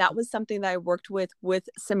overwhelming. And that was something that I worked with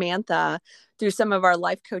Samantha through some of our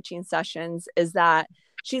life coaching sessions, is that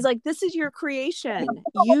she's like, this is your creation.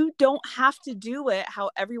 You don't have to do it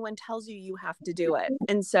how everyone tells you have to do it.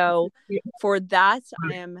 And so for that,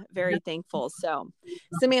 I am very thankful. So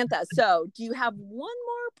Samantha, so do you have one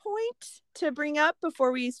more point to bring up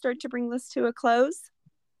before we start to bring this to a close?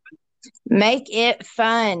 Make it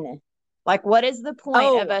fun. Like, what is the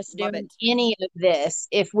point of us doing any of this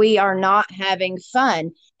if we are not having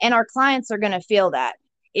fun? And our clients are going to feel that.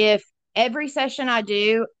 If every session I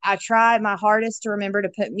do, I try my hardest to remember to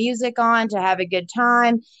put music on, to have a good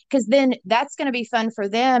time, because then that's going to be fun for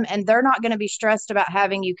them and they're not going to be stressed about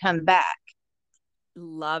having you come back.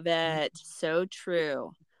 Love it. So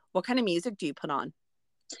true. What kind of music do you put on?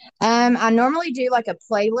 I normally do like a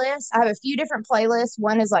playlist. I have a few different playlists.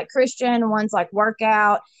 One is like Christian, one's like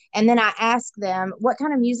workout. And then I ask them, what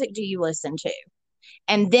kind of music do you listen to?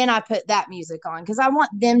 And then I put that music on because I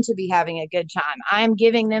want them to be having a good time. I am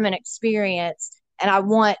giving them an experience, and I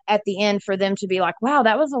want at the end for them to be like, wow,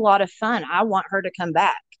 that was a lot of fun. I want her to come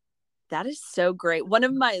back. That is so great. One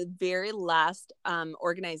of my very last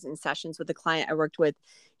organizing sessions with a client I worked with,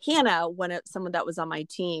 Hannah, someone that was on my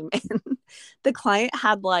team, and the client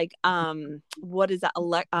had like, what is that?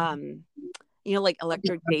 Like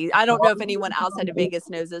Electric Daisy. I don't know if anyone outside of Vegas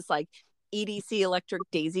knows this, like EDC, Electric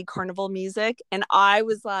Daisy Carnival music. And I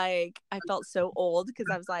was like, I felt so old because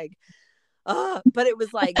I was like, but it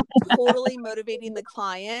was like totally motivating the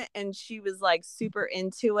client, and she was like super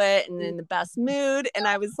into it and in the best mood. And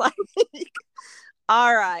I was like,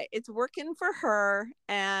 all right, it's working for her,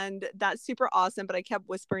 and that's super awesome. But I kept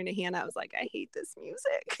whispering to Hannah, I was like, I hate this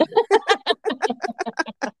music.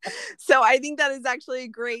 So I think that is actually a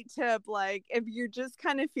great tip. Like, if you're just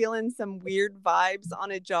kind of feeling some weird vibes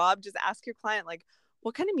on a job, just ask your client, like,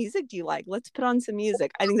 what kind of music do you like? Let's put on some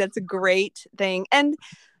music. I think that's a great thing. And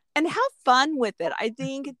have fun with it. I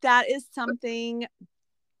think that is something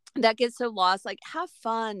that gets so lost. Like, have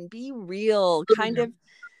fun, be real, kind of.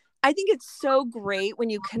 I think it's so great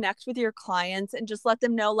when you connect with your clients and just let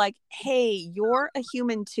them know, like, hey, you're a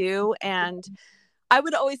human too. And I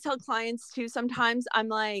would always tell clients too, sometimes I'm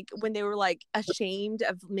like, when they were like ashamed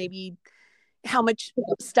of maybe how much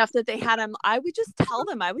stuff that they had, I would just tell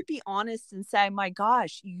them, I would be honest and say, my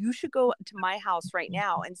gosh, you should go to my house right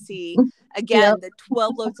now and see again, the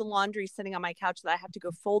 12 loads of laundry sitting on my couch that I have to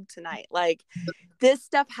go fold tonight. Like, this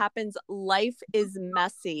stuff happens. Life is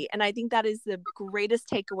messy. And I think that is the greatest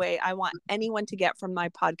takeaway I want anyone to get from my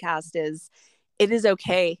podcast is it is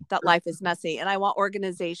okay that life is messy. And I want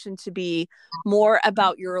organization to be more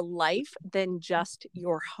about your life than just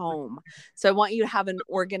your home. So I want you to have an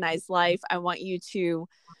organized life. I want you to,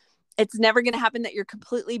 it's never going to happen that you're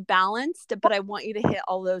completely balanced, but I want you to hit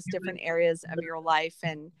all those different areas of your life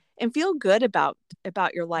and feel good about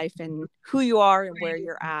your life and who you are and where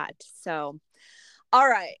you're at. So, all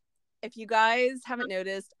right. If you guys haven't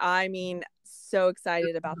noticed, I mean, so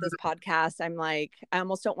excited about this podcast. I'm like, I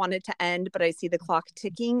almost don't want it to end, but I see the clock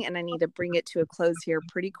ticking and I need to bring it to a close here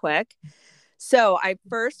pretty quick. So I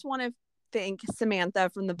first want to thank Samantha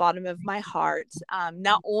from the bottom of my heart.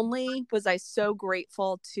 Not only was I so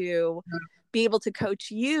grateful to be able to coach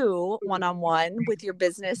you one-on-one with your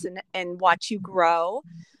business and watch you grow,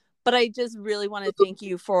 but I just really want to thank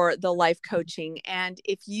you for the life coaching. And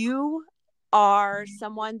if you are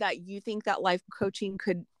someone that you think that life coaching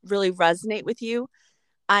could really resonate with you,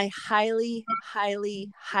 I highly,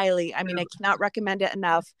 highly, highly, I mean, I cannot recommend it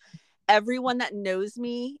enough. Everyone that knows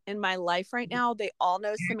me in my life right now, they all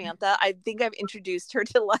know Samantha. I think I've introduced her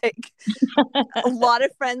to like a lot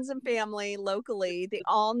of friends and family locally. They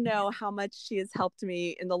all know how much she has helped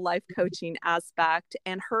me in the life coaching aspect.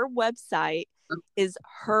 And her website is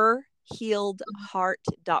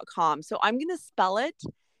herhealedheart.com. So I'm going to spell it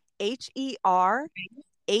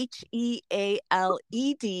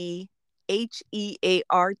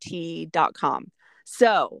HerHealedHeart.com.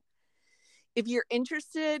 So if you're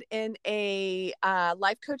interested in a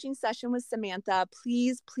life coaching session with Samantha,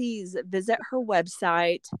 please visit her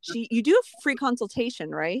website. You do a free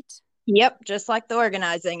consultation, right? Yep, just like the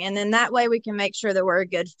organizing. And then that way we can make sure that we're a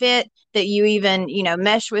good fit, that you even,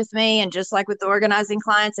 mesh with me. And just like with the organizing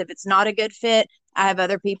clients, if it's not a good fit, I have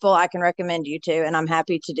other people I can recommend you to, and I'm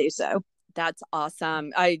happy to do so. That's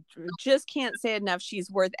awesome. I just can't say enough.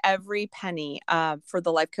 She's worth every penny for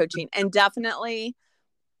the life coaching, and definitely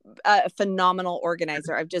a phenomenal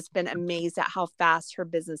organizer. I've just been amazed at how fast her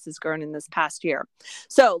business has grown in this past year.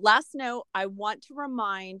 So last note, I want to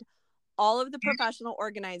remind all of the professional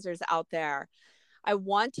organizers out there, I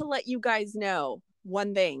want to let you guys know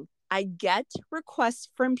one thing. I get requests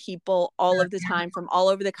from people all of the time from all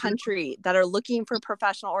over the country that are looking for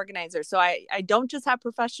professional organizers. So I don't just have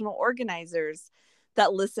professional organizers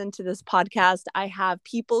that listen to this podcast. I have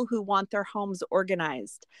people who want their homes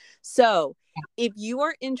organized. So if you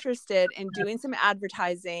are interested in doing some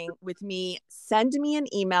advertising with me, send me an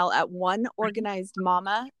email at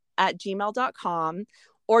oneorganizedmama@gmail.com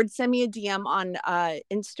or send me a DM on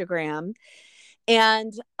Instagram.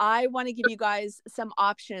 And I want to give you guys some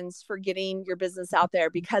options for getting your business out there,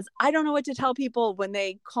 because I don't know what to tell people when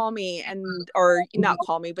they call me or not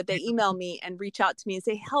call me, but they email me and reach out to me and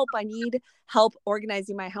say, help, I need help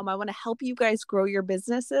organizing my home. I want to help you guys grow your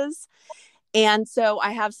businesses. And so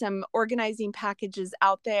I have some organizing packages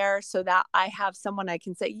out there so that I have someone I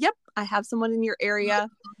can say, yep, I have someone in your area,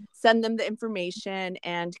 send them the information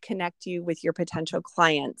and connect you with your potential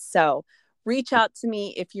clients. So reach out to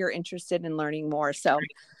me if you're interested in learning more. So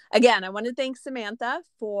again, I want to thank Samantha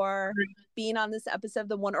for being on this episode of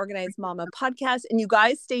the One Organized Mama podcast. And you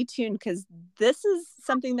guys stay tuned, because this is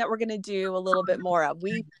something that we're going to do a little bit more of.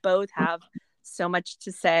 We both have so much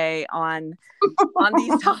to say on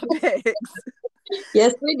these topics.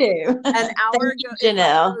 Yes, we do. An hour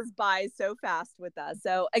goes by so fast with us.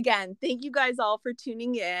 So again, thank you guys all for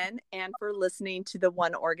tuning in and for listening to the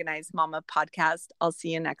One Organized Mama podcast. I'll see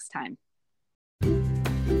you next time.